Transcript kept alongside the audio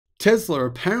Tesla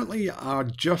apparently are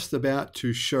just about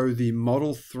to show the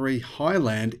Model 3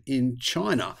 Highland in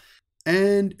China.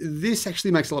 And this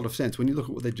actually makes a lot of sense when you look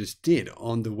at what they just did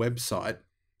on the website,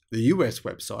 the US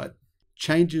website,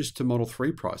 changes to Model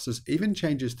 3 prices, even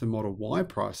changes to Model Y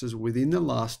prices within the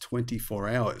last 24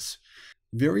 hours.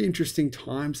 Very interesting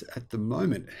times at the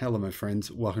moment. Hello, my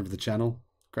friends. Welcome to the channel.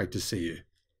 Great to see you.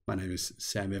 My name is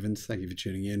Sam Evans. Thank you for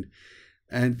tuning in.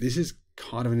 And this is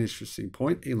kind of an interesting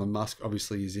point. Elon Musk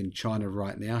obviously is in China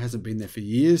right now, hasn't been there for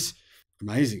years.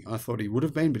 Amazing. I thought he would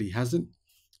have been, but he hasn't.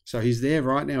 So he's there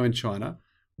right now in China.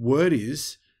 Word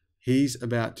is he's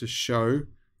about to show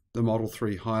the Model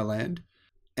 3 Highland.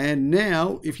 And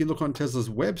now, if you look on Tesla's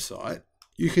website,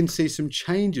 you can see some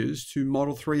changes to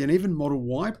Model 3 and even Model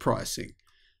Y pricing.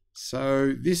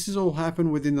 So this has all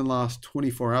happened within the last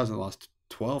 24 hours, in the last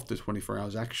 12 to 24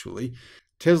 hours actually.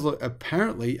 Tesla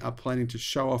apparently are planning to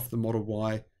show off the Model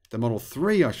Y, the Model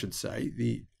 3, I should say,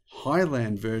 the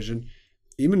Highland version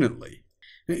imminently.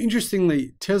 Now,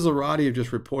 interestingly, Teslarati have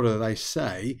just reported that they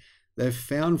say they've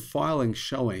found filings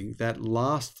showing that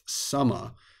last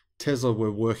summer, Tesla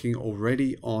were working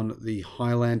already on the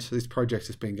Highland. So this project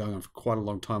has been going on for quite a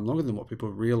long time, longer than what people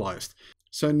realized.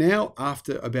 So now,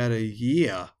 after about a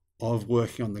year of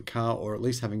working on the car, or at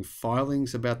least having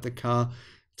filings about the car,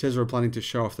 Tesla are planning to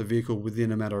show off the vehicle within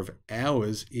a matter of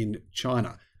hours in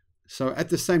China. So at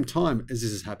the same time as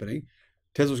this is happening,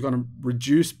 Tesla's going to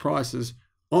reduce prices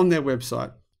on their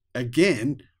website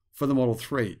again for the Model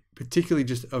 3, particularly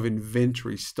just of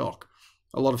inventory stock.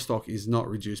 A lot of stock is not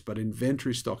reduced, but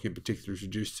inventory stock in particular is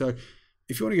reduced. So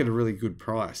if you want to get a really good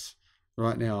price,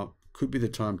 right now could be the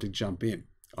time to jump in.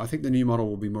 I think the new model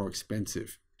will be more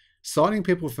expensive. Citing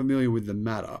people familiar with the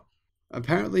matter,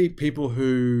 apparently people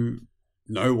who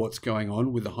know what's going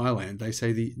on with the Highland, they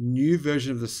say the new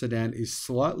version of the sedan is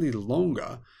slightly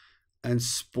longer and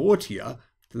sportier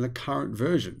than the current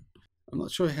version. I'm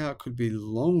not sure how it could be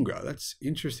longer. That's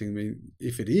interesting. I mean,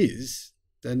 if it is,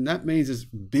 then that means there's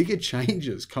bigger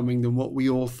changes coming than what we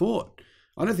all thought.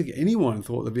 I don't think anyone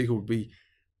thought the vehicle would be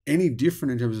any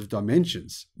different in terms of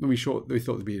dimensions. When we thought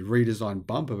there'd be a redesigned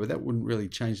bumper, but that wouldn't really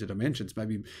change the dimensions,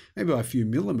 maybe by a few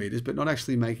millimeters, but not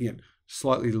actually making it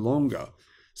slightly longer.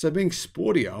 So being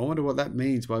sportier, I wonder what that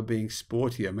means by being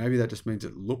sportier. Maybe that just means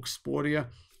it looks sportier.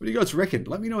 What do you guys reckon?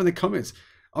 Let me know in the comments.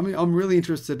 I mean, I'm really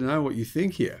interested to know what you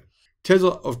think here.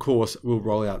 Tesla, of course, will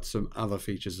roll out some other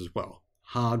features as well.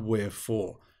 Hardware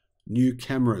 4, new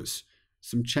cameras,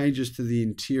 some changes to the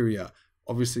interior,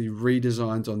 obviously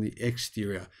redesigns on the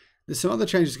exterior. There's some other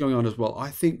changes going on as well. I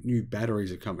think new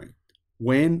batteries are coming.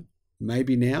 When?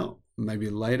 Maybe now, maybe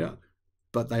later,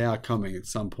 but they are coming at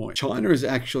some point. China is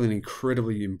actually an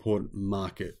incredibly important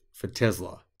market for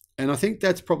Tesla. And I think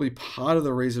that's probably part of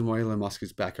the reason why Elon Musk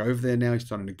is back over there now. He's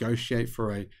trying to negotiate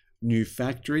for a new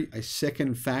factory, a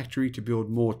second factory to build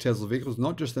more Tesla vehicles,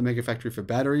 not just the mega factory for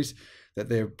batteries that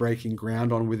they're breaking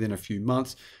ground on within a few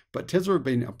months, but Tesla have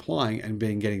been applying and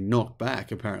getting knocked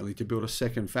back apparently to build a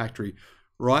second factory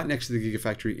right next to the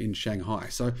Gigafactory in Shanghai.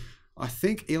 So I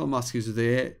think Elon Musk is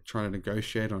there trying to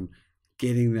negotiate on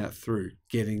getting that through,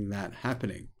 getting that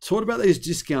happening. So what about these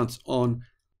discounts on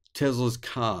Tesla's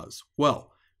cars?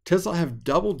 Well, Tesla have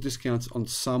double discounts on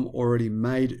some already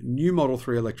made new Model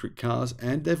 3 electric cars,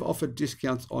 and they've offered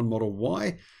discounts on Model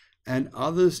Y and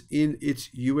others in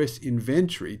its US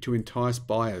inventory to entice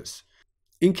buyers.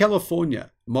 In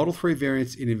California, Model 3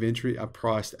 variants in inventory are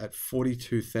priced at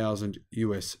 $42,000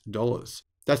 US.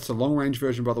 That's the long range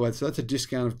version, by the way. So that's a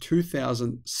discount of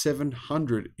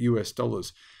 $2,700 US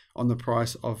on the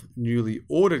price of newly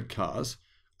ordered cars,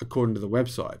 according to the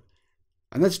website.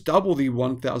 And that's double the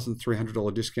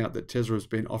 $1,300 discount that Tesla has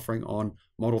been offering on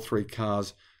Model 3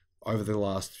 cars over the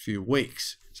last few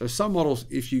weeks. So some models,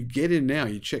 if you get in now,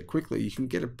 you check quickly, you can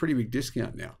get a pretty big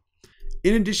discount now.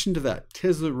 In addition to that,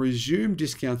 Tesla resumed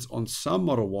discounts on some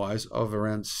Model Ys of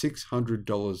around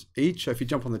 $600 each. So if you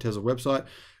jump on the Tesla website,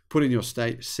 put in your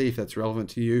state, see if that's relevant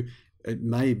to you, it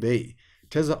may be.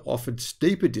 Tesla offered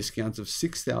steeper discounts of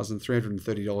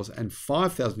 $6,330 and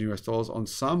 $5,000 US on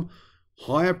some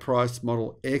higher priced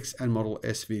Model X and Model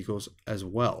S vehicles as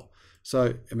well.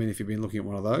 So, I mean, if you've been looking at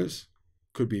one of those,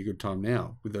 could be a good time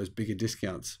now with those bigger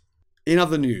discounts. In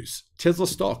other news, Tesla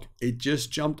stock, it just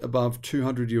jumped above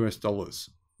 $200 US.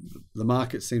 The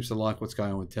market seems to like what's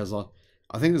going on with Tesla.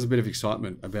 I think there's a bit of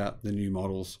excitement about the new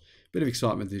models, a bit of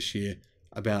excitement this year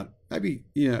about maybe,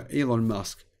 Elon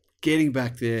Musk getting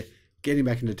back there, getting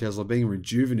back into Tesla, being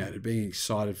rejuvenated, being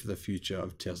excited for the future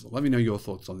of Tesla. Let me know your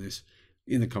thoughts on this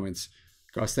in the comments.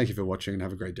 Guys, thank you for watching and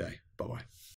have a great day. Bye-bye.